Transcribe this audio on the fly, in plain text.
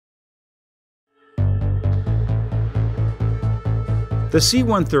The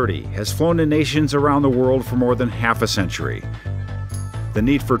C-130 has flown in nations around the world for more than half a century. The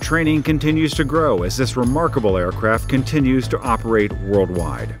need for training continues to grow as this remarkable aircraft continues to operate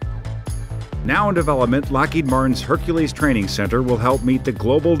worldwide. Now in development, Lockheed Martin's Hercules Training Center will help meet the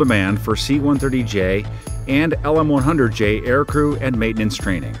global demand for C-130J and LM-100J aircrew and maintenance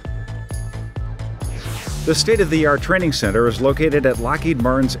training. The state-of-the-art training center is located at Lockheed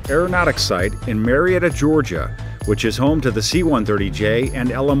Martin's aeronautics site in Marietta, Georgia, which is home to the C-130J and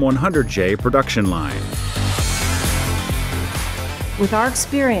LM-100J production line. With our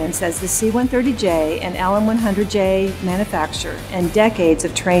experience as the C-130J and LM-100J manufacturer and decades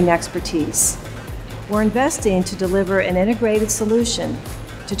of trained expertise, we're investing to deliver an integrated solution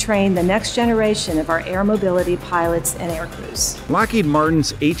to train the next generation of our air mobility pilots and aircrews. Lockheed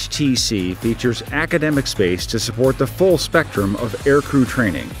Martin's HTC features academic space to support the full spectrum of aircrew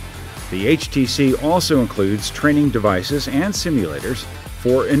training. The HTC also includes training devices and simulators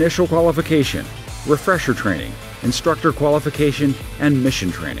for initial qualification, refresher training, instructor qualification, and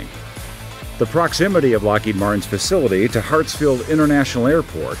mission training. The proximity of Lockheed Martin's facility to Hartsfield International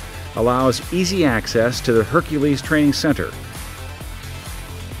Airport allows easy access to the Hercules Training Center.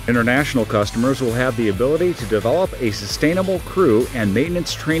 International customers will have the ability to develop a sustainable crew and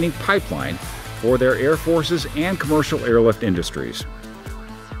maintenance training pipeline for their air forces and commercial airlift industries.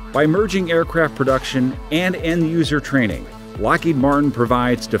 By merging aircraft production and end-user training, Lockheed Martin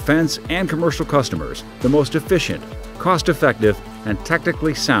provides defense and commercial customers the most efficient, cost-effective, and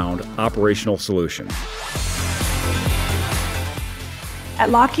technically sound operational solution. At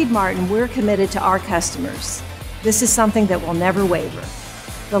Lockheed Martin, we're committed to our customers. This is something that will never waver.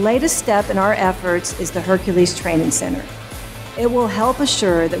 The latest step in our efforts is the Hercules Training Center. It will help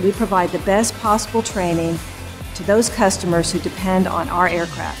assure that we provide the best possible training to those customers who depend on our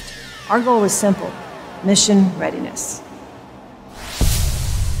aircraft. Our goal is simple: mission readiness.